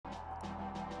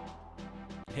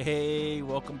Hey,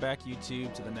 welcome back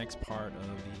YouTube to the next part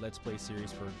of the Let's Play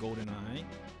series for Goldeneye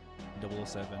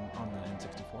 007 on the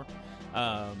N64.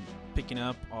 Picking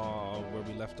up where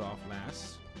we left off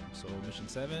last. So mission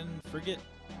 7, Frigate.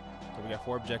 So we got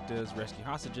 4 objectives: rescue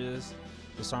hostages,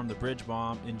 disarm the bridge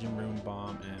bomb, engine room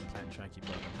bomb, and plant and try and keep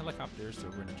up on helicopters. So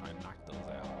we're gonna try and knock those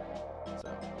out.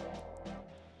 So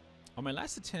on my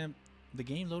last attempt, the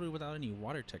game loaded without any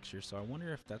water texture. So I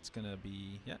wonder if that's gonna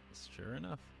be, yeah, sure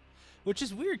enough. Which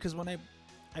is weird because when I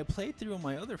played through on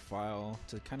my other file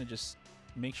to kind of just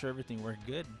make sure everything worked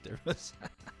good, there was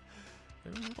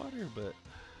water, but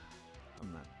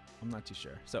I'm not too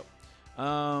sure. So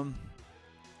the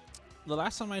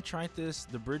last time I tried this,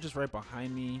 the bridge is right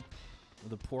behind me.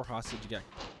 The poor hostage got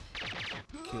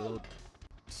killed,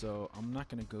 so I'm not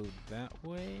gonna go that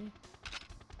way.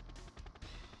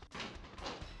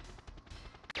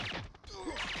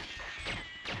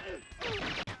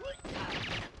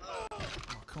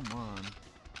 Come on.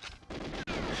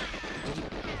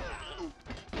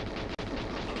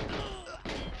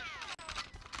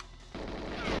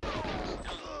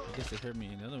 I guess they heard me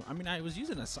another one. I mean, I was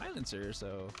using a silencer,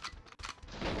 so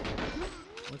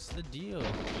what's the deal?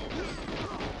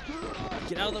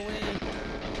 Get out of the way.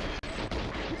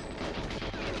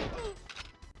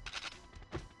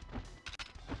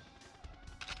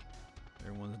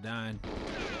 Everyone's dying.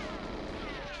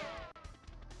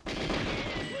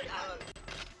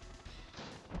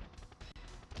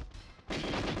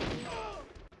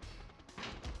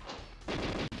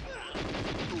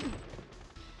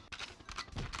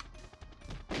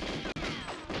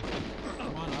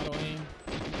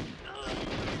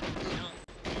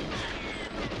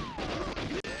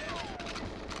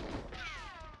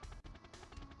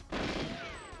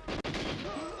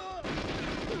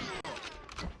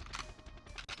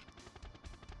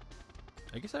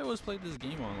 I guess I always played this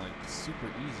game on like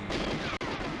super easy,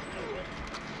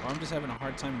 or I'm just having a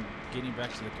hard time getting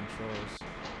back to the controls.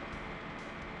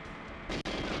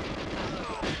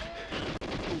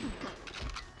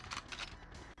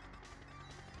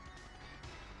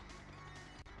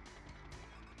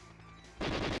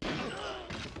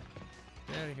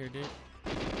 Get out of here, dude.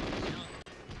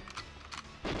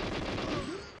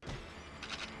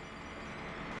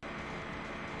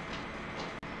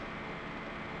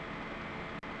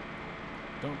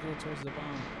 Don't go towards the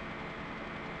bomb.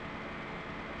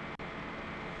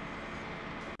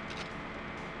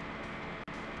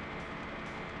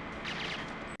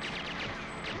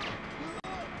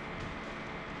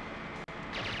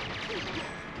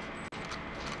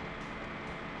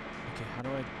 Okay, how do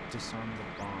I disarm the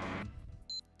bomb?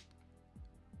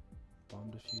 Bomb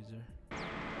diffuser.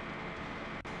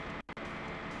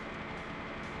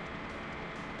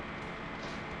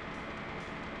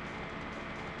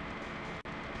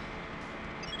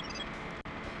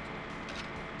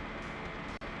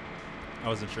 I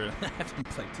wasn't sure. I haven't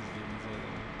played this game in so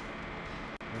long.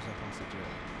 Where's that hostage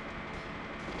at?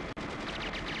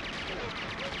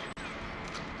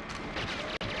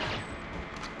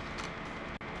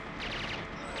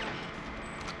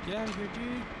 Get out of here,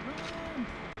 dude! Run!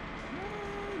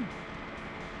 Run!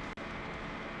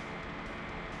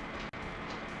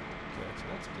 Okay, so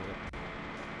that's good.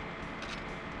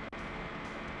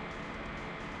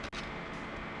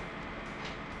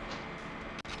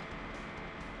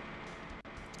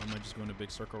 Am I just going a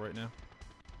big circle right now?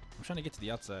 I'm trying to get to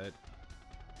the outside.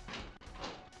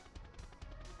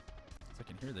 So I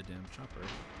can hear the damn chopper.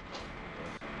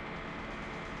 Ugh.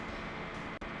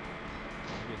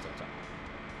 Maybe it's up top.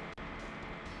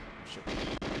 Oh, shit.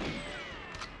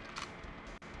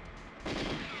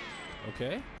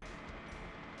 Okay.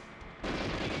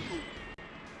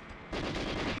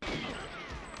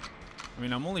 I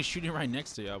mean, I'm only shooting right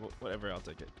next to you, but whatever, I'll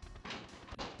take it.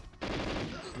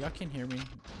 Y'all can hear me.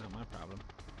 Not my problem.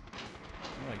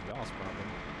 More like y'all's problem.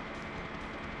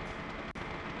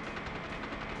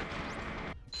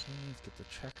 Okay, let's get the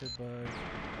tracker bug.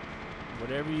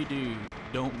 Whatever you do,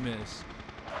 don't miss.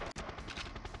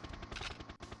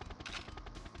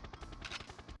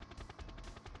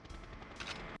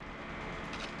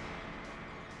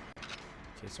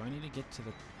 Okay, so I need to get to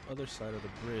the other side of the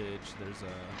bridge. There's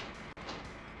a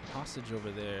hostage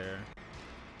over there.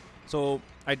 So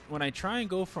when I try and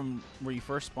go from where you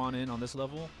first spawn in on this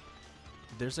level,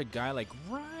 there's a guy like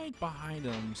right behind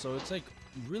him. So it's like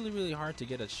really hard to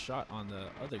get a shot on the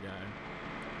other guy.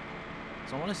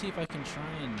 So I want to see if I can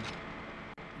try and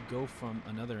go from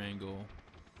another angle.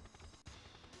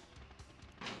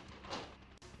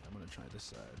 I'm going to try this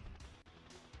side.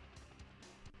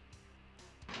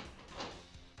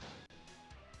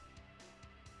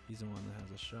 He's the one that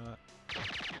has a shot.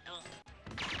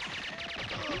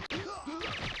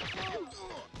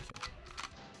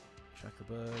 Tracker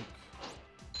bug.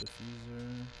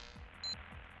 Diffuser.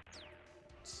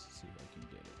 Let's see if I can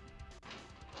get it.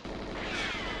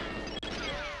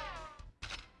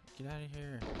 Get out of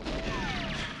here.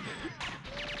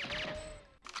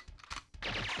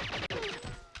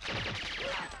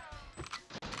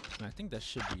 And I think that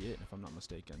should be it, if I'm not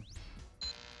mistaken.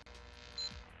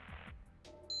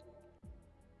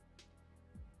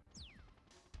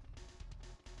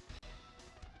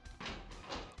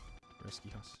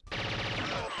 Rescue house.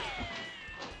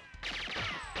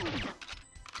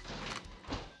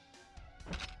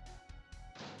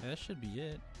 Yeah, that should be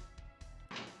it.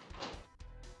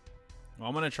 Well,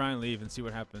 I'm gonna try and leave and see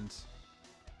what happens.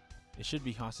 It should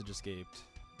be hostage escaped.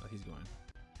 Oh, he's going.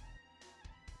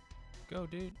 Go,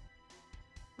 dude.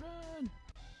 Run.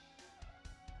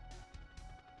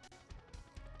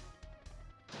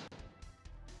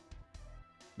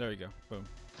 There we go. Boom.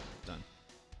 Done.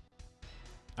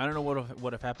 I don't know what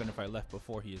would have happened if I left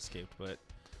before he escaped, but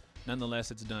nonetheless,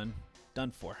 it's done.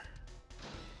 Done for.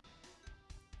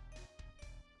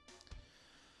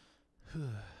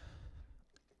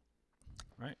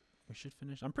 Right, we should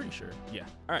finish. I'm pretty sure. Yeah.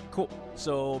 All right, cool.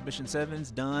 So mission 7's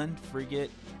done.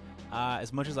 Frigate.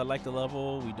 As much as I like the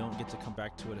level, we don't get to come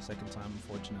back to it a second time,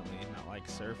 unfortunately. Not like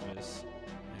Surface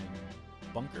and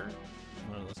Bunker.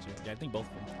 One of those two. Yeah, I think both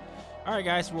of them. All right,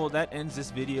 guys. Well, that ends this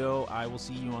video. I will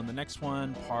see you on the next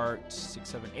one, part 6,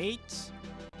 7, 8.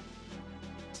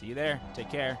 See you there. Take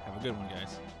care. Have a good one,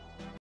 guys.